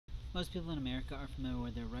Most people in America are familiar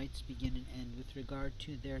where their rights begin and end with regard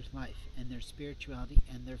to their life and their spirituality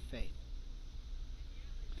and their faith.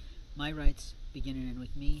 My rights begin and end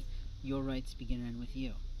with me. Your rights begin and end with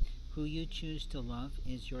you. Who you choose to love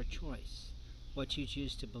is your choice. What you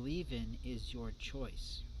choose to believe in is your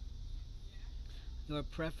choice. Your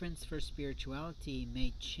preference for spirituality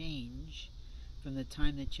may change from the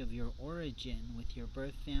time that you have your origin with your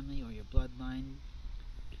birth family or your bloodline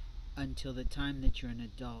until the time that you're an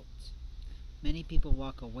adult. Many people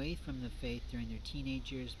walk away from the faith during their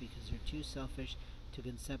teenage years because they're too selfish to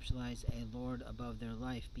conceptualize a Lord above their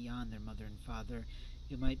life beyond their mother and father,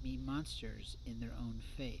 who might be monsters in their own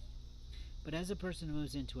faith. But as a person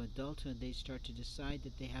moves into adulthood, they start to decide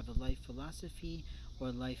that they have a life philosophy or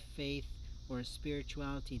a life faith or a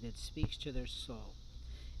spirituality that speaks to their soul.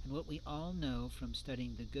 And what we all know from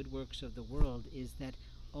studying the good works of the world is that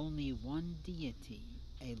only one deity,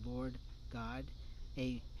 a Lord God,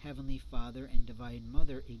 a Heavenly Father and Divine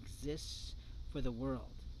Mother, exists for the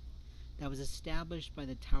world. That was established by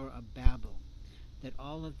the Tower of Babel, that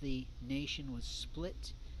all of the nation was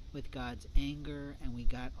split with God's anger, and we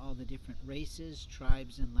got all the different races,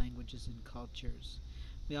 tribes, and languages and cultures.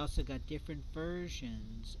 We also got different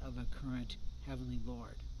versions of a current Heavenly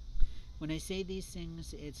Lord. When I say these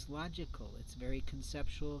things, it's logical, it's very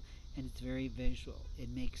conceptual, and it's very visual. It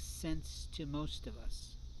makes sense to most of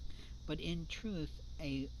us. But in truth,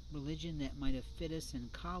 a religion that might have fit us in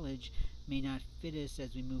college may not fit us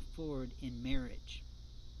as we move forward in marriage.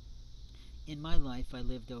 In my life, I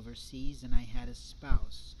lived overseas and I had a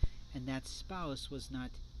spouse, and that spouse was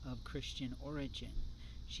not of Christian origin.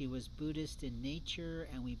 She was Buddhist in nature,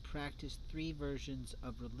 and we practiced 3 versions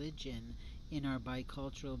of religion in our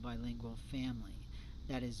bicultural, bilingual family.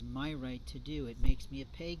 That is my right to do. It makes me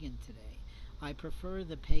a pagan today. I prefer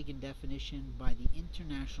the pagan definition by the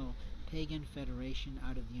International Pagan Federation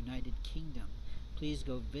out of the United Kingdom. Please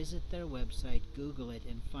go visit their website, Google it,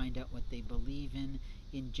 and find out what they believe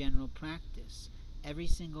in general practice. Every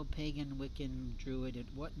single pagan, Wiccan, Druid, and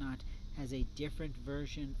whatnot has a different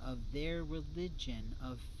version of their religion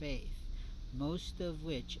of faith, most of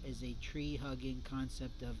which is a tree-hugging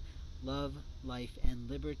concept of love, life, and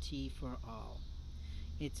liberty for all.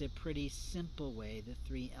 It's a pretty simple way, the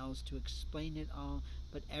 3 L's, to explain it all,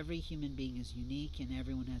 but every human being is unique and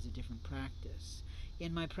everyone has a different practice.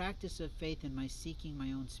 In my practice of faith and my seeking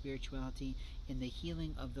my own spirituality, in the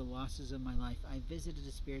healing of the losses of my life, I visited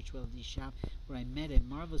a spirituality shop where I met a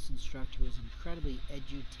marvelous instructor who was incredibly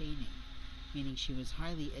edutaining, meaning she was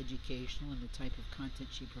highly educational in the type of content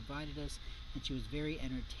she provided us, and she was very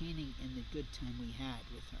entertaining in the good time we had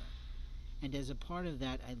with her. And as a part of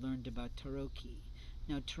that, I learned about Tarocchi.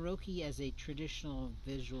 Now, Tarocchi as a traditional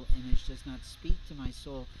visual image does not speak to my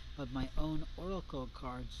soul, but my own oracle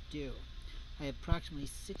cards do. I have approximately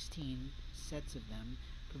 16 sets of them,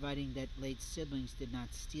 providing that late siblings did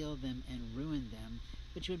not steal them and ruin them,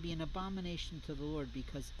 which would be an abomination to the Lord,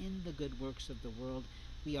 because in the good works of the world,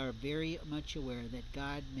 we are very much aware that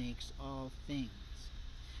God makes all things.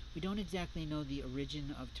 We don't exactly know the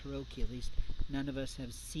origin of Tarocchi, at least none of us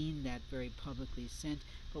have seen that very publicly sent,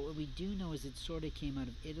 but what we do know is it sort of came out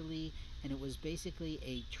of Italy, and it was basically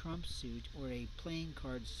a trump suit or a playing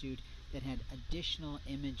card suit that had additional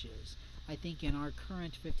images. I think in our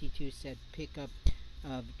current 52 set pickup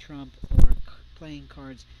of trump or playing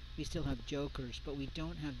cards, we still have jokers, but we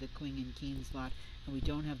don't have the queen and king slot, and we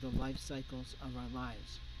don't have the life cycles of our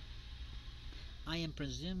lives. I am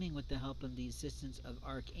presuming, with the help of the assistance of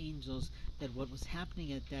archangels, that what was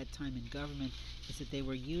happening at that time in government is that they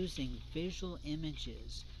were using visual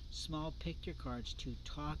images, small picture cards, to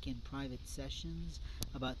talk in private sessions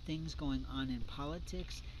about things going on in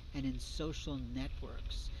politics and in social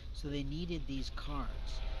networks. So they needed these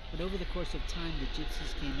cards. But over the course of time, the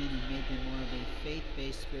gypsies came in and made them more of a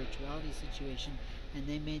faith-based spirituality situation, and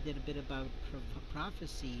they made it a bit about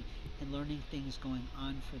prophecy and learning things going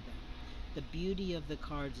on for them. The beauty of the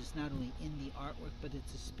cards is not only in the artwork, but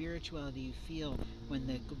it's the spirituality you feel when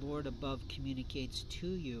the Lord above communicates to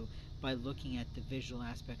you by looking at the visual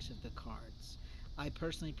aspects of the cards. I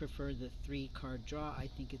personally prefer the 3-card draw. I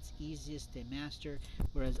think it's easiest to master,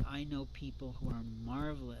 whereas I know people who are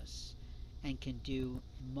marvelous and can do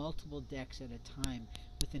multiple decks at a time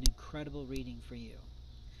with an incredible reading for you.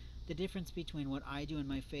 The difference between what I do in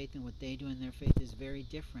my faith and what they do in their faith is very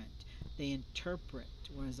different. They interpret,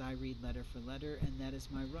 whereas I read letter for letter, and that is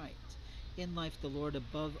my right. In life, the Lord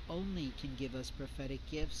above only can give us prophetic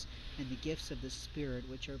gifts, and the gifts of the Spirit,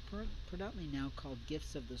 which are predominantly now called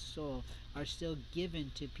gifts of the soul, are still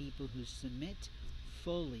given to people who submit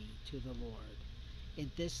fully to the Lord.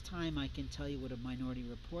 At this time, I can tell you what a Minority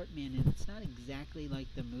Report man, and it's not exactly like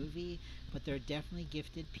the movie, but there are definitely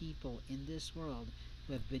gifted people in this world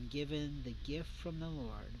who have been given the gift from the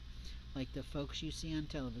Lord, like the folks you see on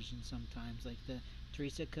television sometimes, like the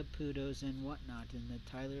Teresa Caputos and whatnot, and the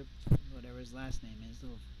Tyler, whatever his last name is,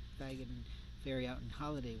 little faggot and fairy out in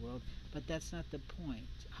Holiday World. But that's not the point,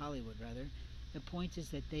 Hollywood rather. The point is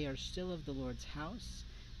that they are still of the Lord's house,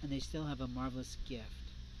 and they still have a marvelous gift,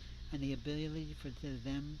 and the ability for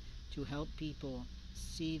them to help people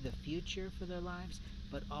see the future for their lives,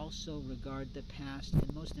 but also regard the past,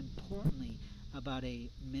 and most importantly, about a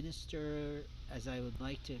minister, as I would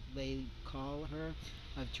like to call her,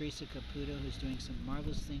 of Teresa Caputo, who's doing some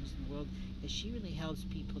marvelous things in the world, is she really helps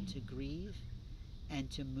people to grieve and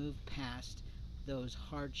to move past those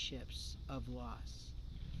hardships of loss.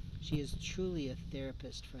 She is truly a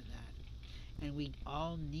therapist for that, and we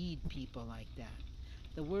all need people like that.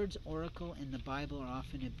 The words oracle in the Bible are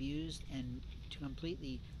often abused and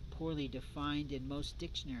completely poorly defined in most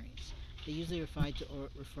dictionaries. They usually refer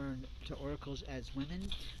to oracles as women,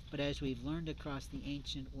 but as we've learned across the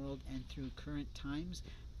ancient world and through current times,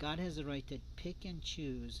 God has the right to pick and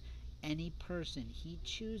choose any person he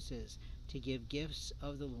chooses to give gifts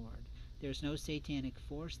of the Lord. There's no satanic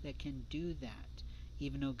force that can do that.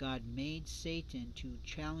 Even though God made Satan to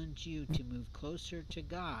challenge you to move closer to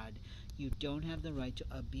God, you don't have the right to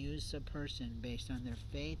abuse a person based on their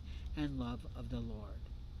faith and love of the Lord.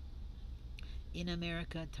 In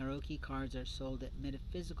America, Tarocchi cards are sold at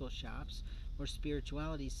metaphysical shops or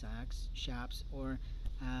spirituality shops, or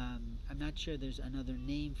I'm not sure there's another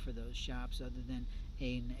name for those shops other than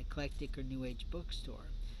an eclectic or New Age bookstore.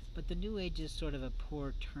 But the New Age is sort of a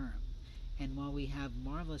poor term. And while we have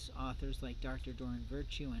marvelous authors like Dr. Doran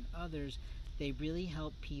Virtue and others, they really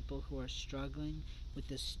help people who are struggling with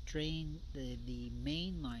the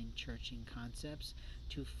mainline churching concepts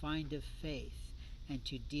to find a faith and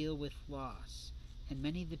to deal with loss. And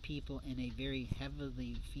many of the people in a very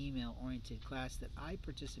heavily female-oriented class that I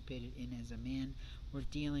participated in as a man were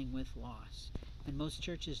dealing with loss. And most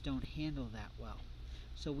churches don't handle that well.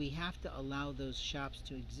 So we have to allow those shops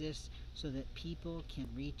to exist so that people can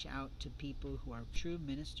reach out to people who are true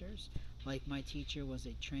ministers. Like my teacher was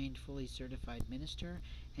a trained, fully certified minister,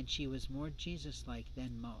 and she was more Jesus-like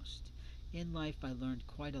than most. In life, I learned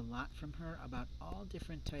quite a lot from her about all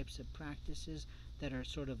different types of practices that are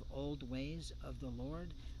sort of old ways of the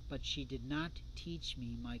Lord, but she did not teach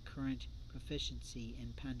me my current proficiency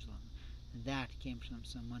in pendulum. That came from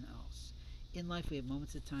someone else. In life, we have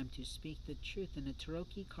moments of time to speak the truth, and a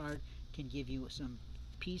Tarocchi card can give you some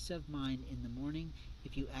peace of mind in the morning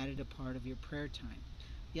if you add it a part of your prayer time.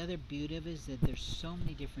 The other beauty of it is that there's so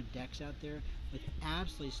many different decks out there with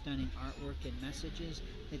absolutely stunning artwork and messages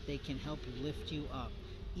that they can help lift you up.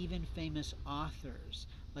 Even famous authors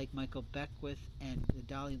like Michael Beckwith and the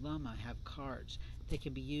Dalai Lama have cards that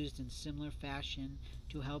can be used in similar fashion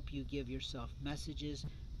to help you give yourself messages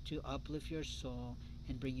to uplift your soul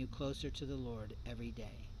and bring you closer to the Lord every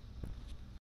day.